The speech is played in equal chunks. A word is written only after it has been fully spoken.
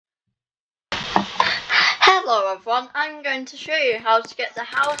Hello everyone, I'm going to show you how to get the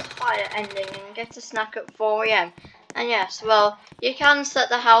house fire ending and get a snack at 4 AM. And yes, well, you can set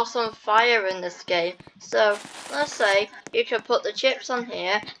the house on fire in this game. So, let's say you could put the chips on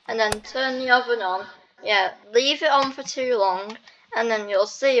here and then turn the oven on. Yeah, leave it on for too long and then you'll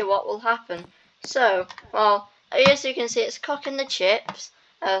see what will happen. So, well, as you can see it's cooking the chips.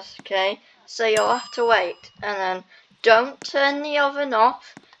 Okay, so you'll have to wait and then don't turn the oven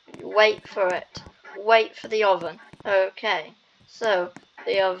off, wait for it. Wait for the oven. Okay, so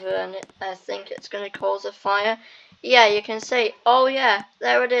the oven, I think it's going to cause a fire. Yeah, you can see, oh yeah,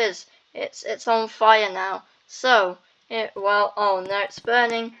 there it is. It's on fire now. So, oh no, it's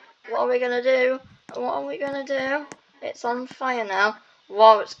burning. What are we going to do? What are we going to do? It's on fire now.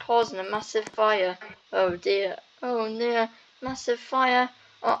 Wow, it's causing a massive fire. Oh dear, massive fire.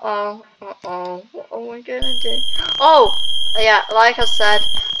 Uh-oh, what are we going to do? Oh! Yeah, like I said,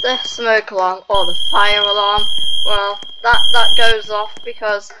 the smoke alarm or the fire alarm, well, that goes off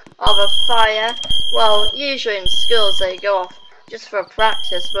because of a fire. Well, usually in schools they go off just for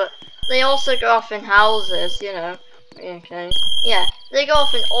practice, but they also go off in houses, you know. Okay, yeah, they go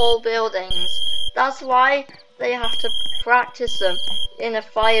off in all buildings. That's why they have to practice them in a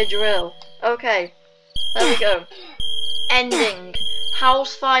fire drill. Okay, there we go. Ending.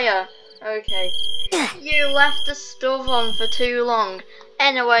 House fire. Okay. You left the stove on for too long.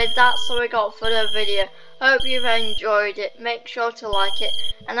 Anyway, that's all we got for the video. Hope you've enjoyed it. Make sure to like it.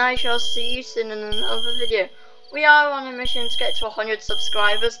 And I shall see you soon in another video. We are on a mission to get to 100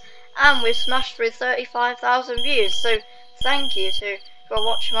 subscribers. And we've smashed through 35,000 views. So thank you for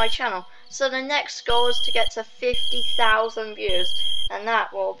watching my channel. So the next goal is to get to 50,000 views. And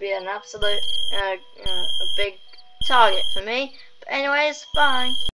that will be an absolute a big target for me. But anyways, bye.